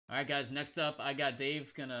All right, guys, next up, I got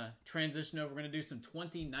Dave going to transition over. We're going to do some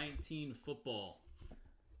 2019 football.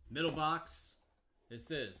 Middle box,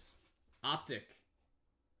 this is Optic.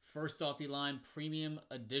 First off the line, Premium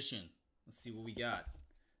Edition. Let's see what we got.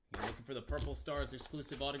 You're looking for the Purple Stars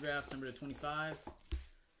exclusive autographs, number to 25.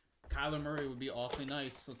 Kyler Murray would be awfully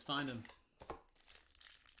nice. Let's find him.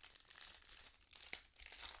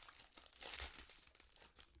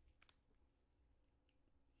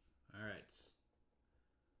 All right.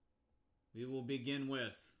 We will begin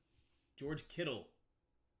with George Kittle.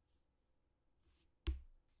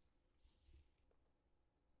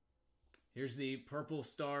 Here's the Purple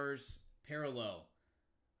Stars parallel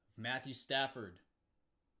of Matthew Stafford.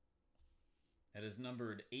 That is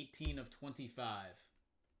numbered 18 of 25.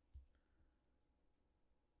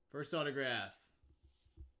 First autograph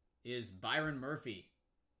is Byron Murphy.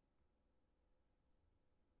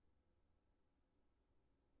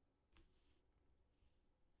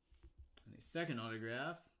 And the second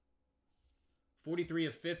autograph, 43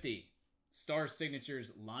 of 50. Star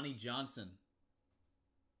signatures, Lonnie Johnson.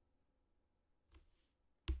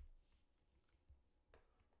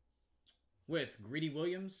 With Greedy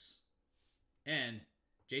Williams and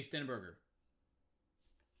Jay Stenberger.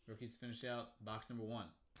 Rookies finish out box number 1.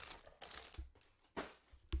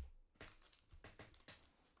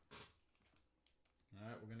 All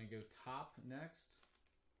right, we're going to go top next.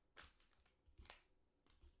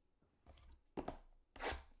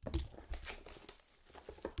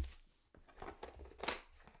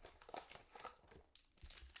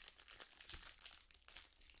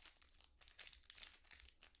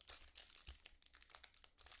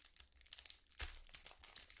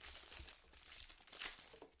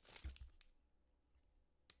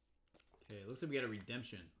 Okay, it looks like we got a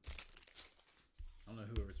redemption. I don't know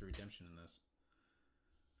whoever's the redemption in this.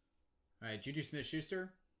 All right, Juju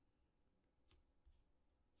Smith-Schuster.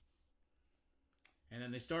 And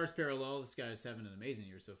then the Stars parallel, this guy's having an amazing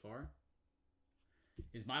year so far,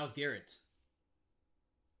 is Myles Garrett.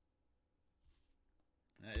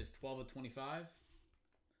 That is 12 of 25.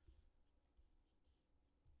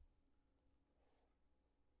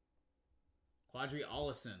 Quadri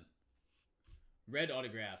Allison. Red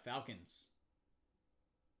autograph, Falcons.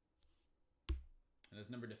 And that's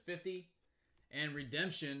numbered to 50. And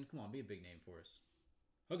redemption, come on, be a big name for us.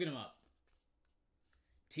 Hooking him up.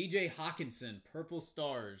 TJ Hawkinson, Purple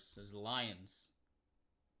Stars as Lions.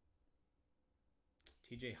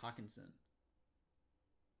 TJ Hawkinson.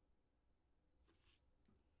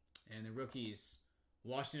 And the rookies,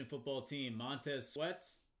 Washington football team, Montez Sweat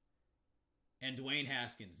and Dwayne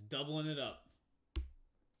Haskins, doubling it up.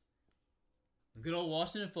 The good old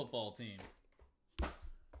Washington football team.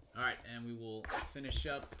 All right, and we will finish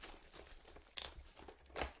up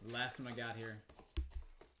the last one I got here.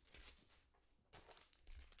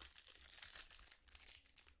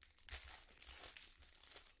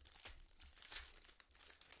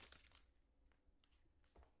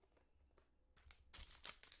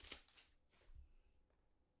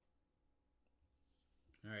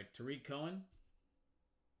 All right, Tariq Cohen,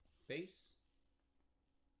 base.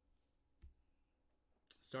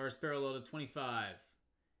 Stars parallel to 25.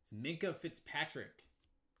 It's Minka Fitzpatrick.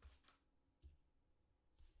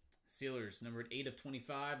 Sealers numbered 8 of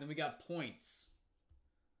 25. Then we got points.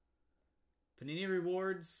 Panini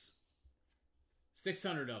rewards,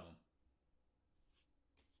 600 of them.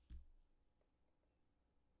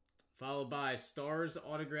 Followed by Stars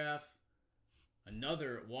autograph,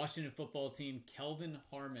 another Washington football team, Kelvin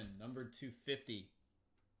Harmon, numbered 250.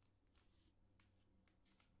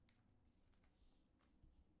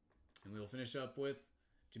 And we will finish up with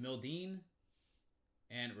Jamil Dean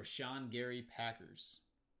and Rashawn Gary Packers.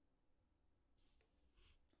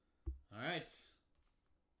 All right.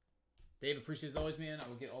 Dave, appreciate it as always, man. I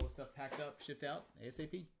will get all the stuff packed up, shipped out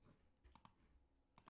ASAP.